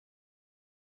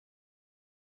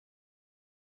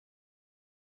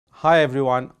Hi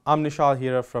everyone, I'm Nishal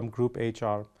here from Group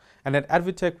HR, and at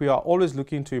Advitech we are always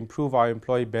looking to improve our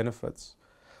employee benefits.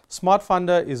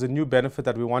 SmartFunder is a new benefit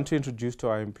that we want to introduce to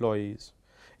our employees.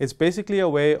 It's basically a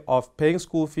way of paying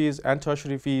school fees and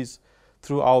tertiary fees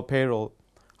through our payroll.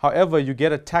 However, you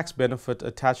get a tax benefit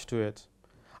attached to it.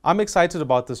 I'm excited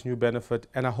about this new benefit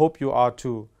and I hope you are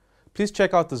too. Please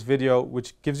check out this video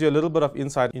which gives you a little bit of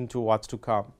insight into what's to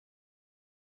come.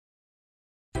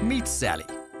 Meet Sally.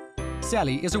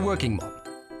 Sally is a working mom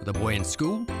with a boy in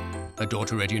school, a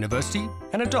daughter at university,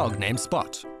 and a dog named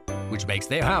Spot, which makes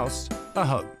their house a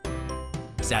home.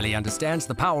 Sally understands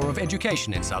the power of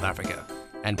education in South Africa,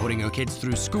 and putting her kids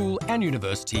through school and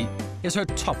university is her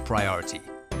top priority.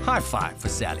 High five for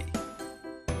Sally.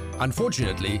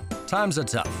 Unfortunately, times are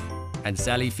tough, and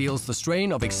Sally feels the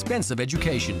strain of expensive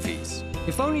education fees.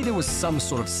 If only there was some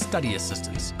sort of study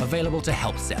assistance available to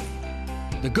help Sally.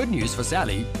 The good news for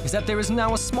Sally is that there is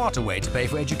now a smarter way to pay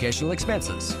for educational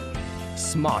expenses.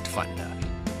 SmartFunder.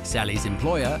 Sally's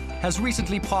employer has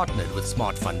recently partnered with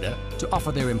SmartFunder to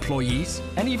offer their employees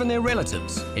and even their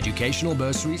relatives educational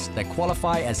bursaries that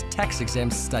qualify as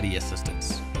tax-exempt study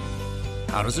assistance.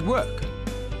 How does it work?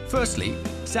 Firstly,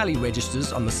 Sally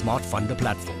registers on the SmartFunder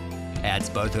platform,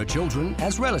 adds both her children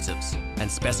as relatives,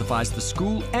 and specifies the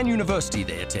school and university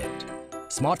they attend.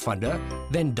 SmartFunder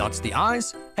then dots the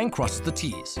I's and crosses the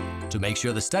T's to make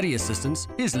sure the study assistance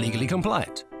is legally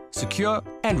compliant, secure,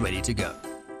 and ready to go.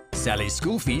 Sally's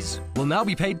school fees will now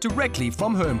be paid directly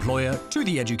from her employer to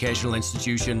the educational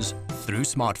institutions through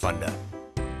SmartFunder.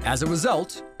 As a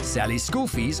result, Sally's school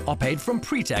fees are paid from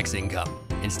pre-tax income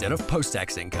instead of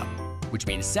post-tax income, which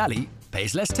means Sally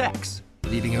pays less tax,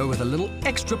 leaving her with a little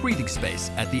extra breathing space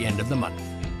at the end of the month.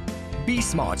 Be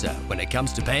smarter when it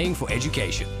comes to paying for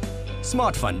education.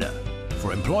 SmartFunder,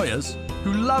 for employers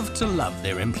who love to love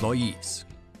their employees.